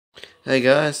Hey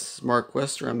guys, this is Mark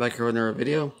Wester. I'm back here with another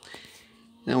video.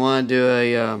 And I want to do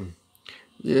a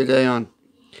video today on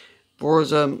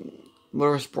Forza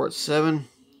Motorsport 7.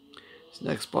 It's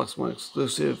an Xbox One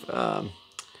exclusive.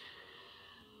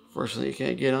 Fortunately, you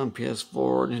can't get on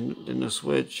PS4 and Nintendo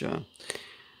Switch. It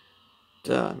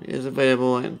is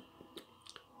available in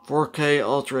 4K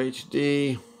Ultra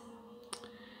HD,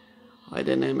 high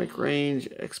dynamic range,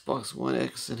 Xbox One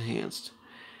X enhanced,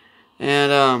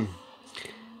 and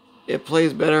it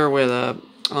plays better with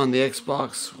on the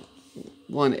Xbox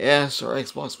One S or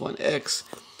Xbox One X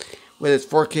with its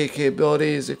 4K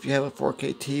capabilities. If you have a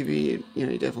 4K TV, you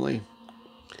definitely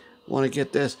want to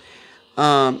get this.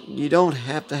 You don't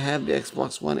have to have the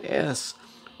Xbox One S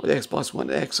or the Xbox One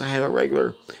X. I have a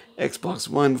regular Xbox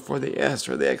One before the S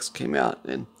or the X came out,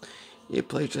 and it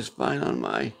plays just fine on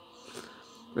my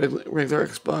regular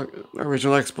Xbox,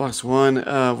 original Xbox One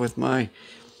with my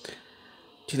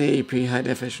 1080p high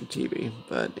definition TV.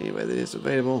 But anyway, that is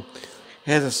available.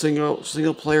 It has a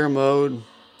single player mode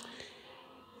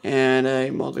and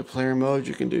a multiplayer mode.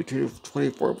 You can do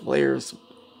 24 players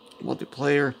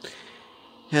multiplayer.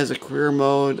 It has a career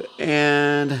mode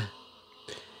and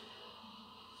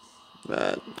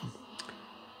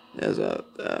has a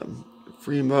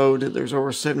free mode. There's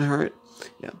over 700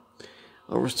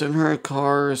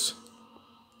 cars.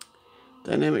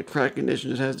 Dynamic track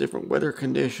conditions. It has different weather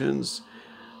conditions.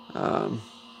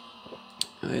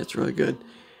 It's really good.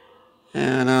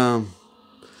 And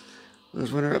it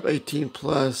was winner of 18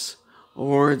 plus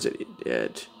awards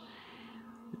at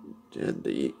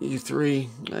the E3,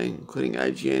 including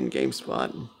IGN,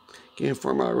 GameSpot, and Game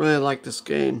Informer. I really like this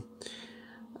game.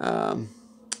 Dylan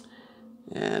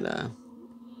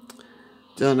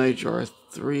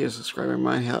HR3, a subscriber of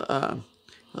mine,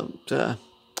 helped. I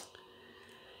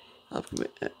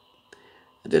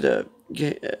did a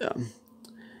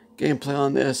gameplay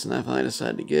on this, and I finally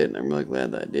decided to get it, and I'm really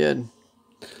glad that I did.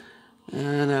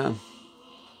 And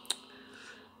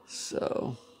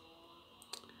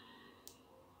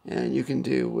and you can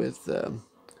do with the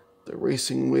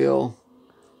racing wheel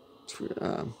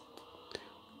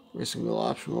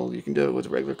optional. You can do it with a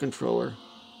regular controller,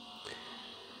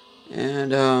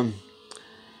 and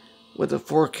with the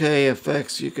 4K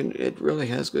effects, it really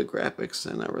has good graphics,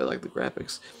 and I really like the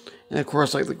graphics. And of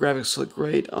course, the graphics look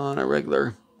great on a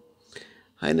regular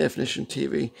high definition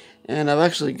TV. And I've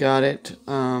actually got it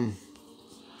on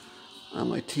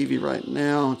my TV right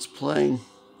now. It's playing.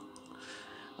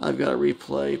 I've got a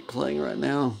replay playing right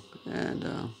now, and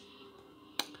I'm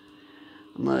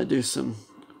going to do some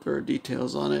further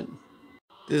details on it.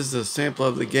 This is a sample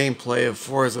of the gameplay of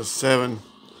Forza 7.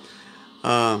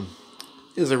 It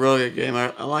is a really good game.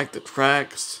 I like the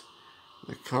tracks,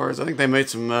 the cars. I think they made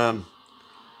some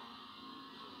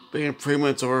big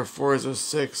improvements over Forza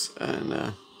 6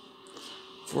 and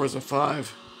Forza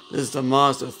 5. This is the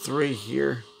Mazda 3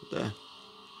 here. The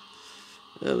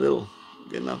little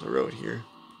getting off the road here.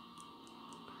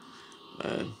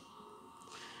 I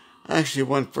actually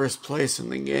won first place in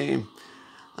the game.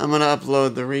 I'm going to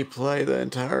upload the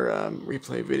entire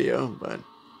replay video, but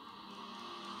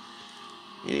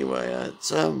anyway,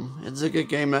 it's a good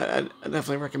game. I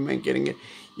definitely recommend getting it.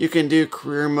 You can do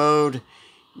career mode,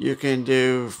 you can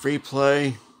do free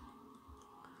play,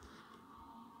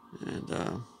 and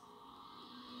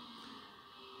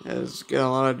it's got a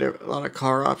lot of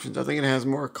car options. I think it has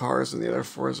more cars than the other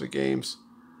Forza games.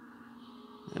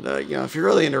 And if you're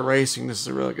really into racing, this is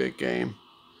a really good game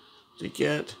to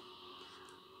get.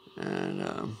 And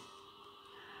I'd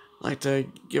like to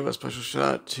give a special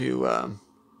shout out to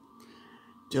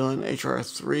Dylan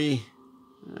HR3,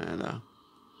 and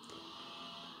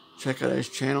check out his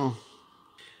channel.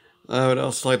 I would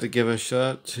also like to give a shout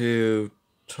out to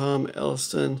Tom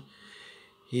Elston.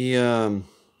 He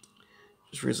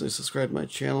just recently subscribed to my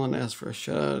channel and asked for a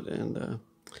shout out. And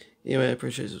anyway, I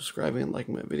appreciate you subscribing and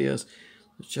liking my videos.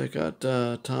 Check out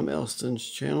Tom Elston's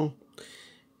channel,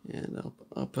 and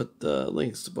I'll put the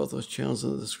links to both those channels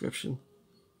in the description.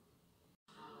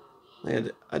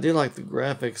 I do like the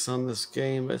graphics on this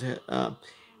game, but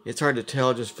it's hard to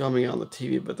tell just filming on the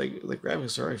TV, but the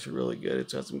graphics are actually really good.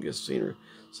 It's got some good scenery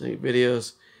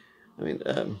videos. I mean,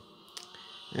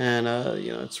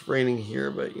 it's raining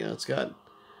here, but it's got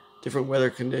different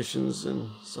weather conditions and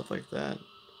stuff like that.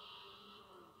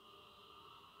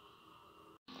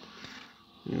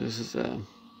 This is a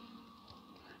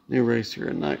new race here,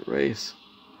 a night race.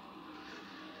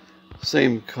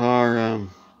 Same car, the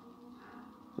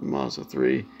Mazda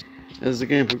 3. As the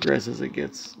game progresses, it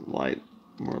gets more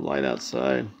light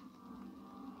outside.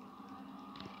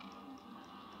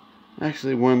 I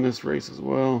actually won this race as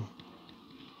well.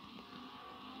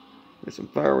 There's some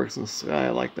fireworks in the sky. I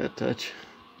like that touch.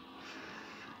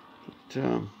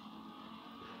 But,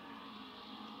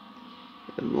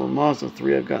 well, Mazda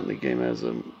 3 I've gotten the game has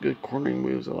some good cornering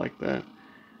moves. I like that.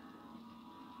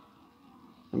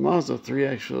 The Mazda 3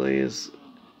 actually is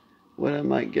what I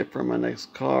might get for my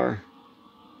next car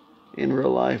in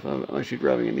real life. I'm actually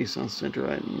driving a Nissan Sentra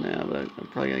right now, but I'm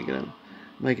probably going to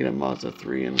make it a Mazda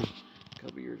 3 in a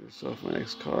couple years or so for my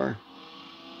next car.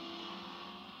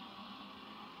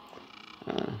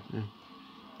 Yeah.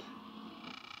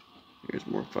 Here's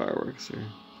more fireworks here.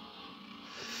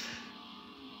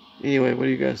 Anyway, what do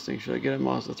you guys think? Should I get a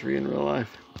Mazda 3 in real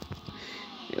life?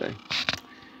 Anyway,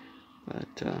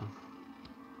 but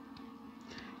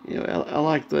anyway, I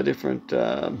like the different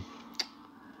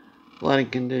lighting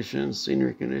conditions,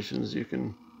 scenery conditions. You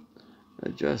can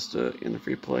adjust in the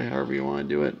free play however you want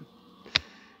to do it.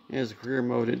 As a career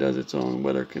mode, it does its own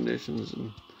weather conditions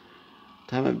and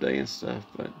time of day and stuff,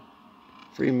 but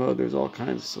free mode, there's all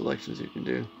kinds of selections you can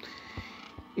do.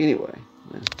 Anyway,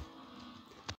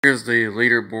 here's the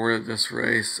leaderboard of this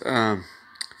race. And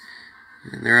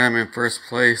there I'm in first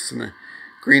place, and the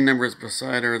green numbers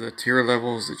beside are the tier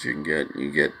levels that you can get.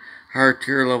 You get higher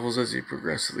tier levels as you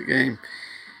progress through the game.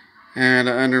 And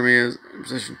under me is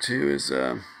position 2 is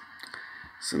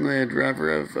simulated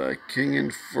driver of King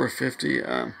and 450.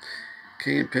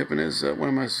 King and Pippin is one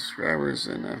of my subscribers,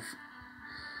 and I've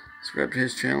subscribed to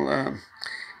his channel.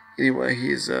 Anyway,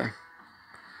 he's a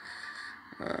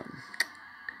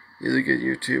good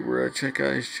YouTuber. Check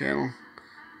out his channel.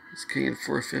 It's King and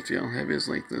 450. I'll have his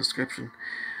link in the description.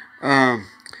 Can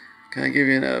I give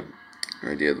you an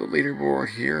idea of the leaderboard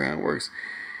here, how it works?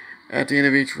 At the end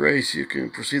of each race, you can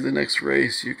proceed to the next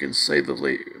race. You can save the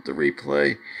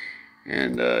replay,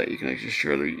 and you can actually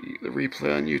share the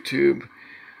replay on YouTube.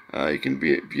 You can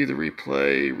view the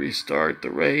replay, restart the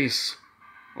race,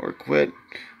 or quit.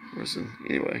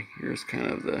 Anyway, here's kind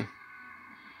of the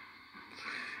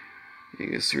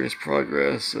serious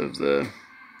progress of the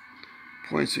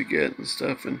points you get and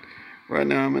stuff. And right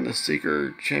now I'm in the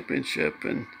Seeker Championship,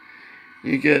 and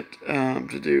you get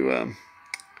to do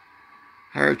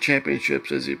higher championships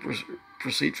as you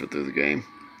proceed through the game.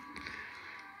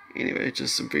 Anyway, it's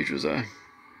just some features I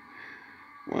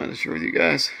wanted to share with you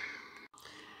guys.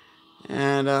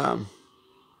 And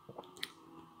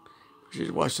appreciate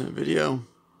you watching the video.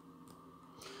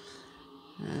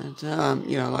 And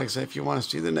you know, like I said, if you want to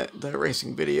see the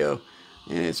racing video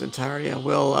in its entirety, I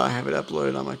will have it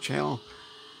uploaded on my channel.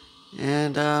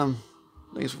 And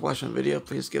thanks for watching the video.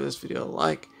 Please give this video a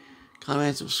like,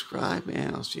 comment, subscribe,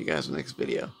 and I'll see you guys in the next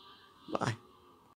video. Bye.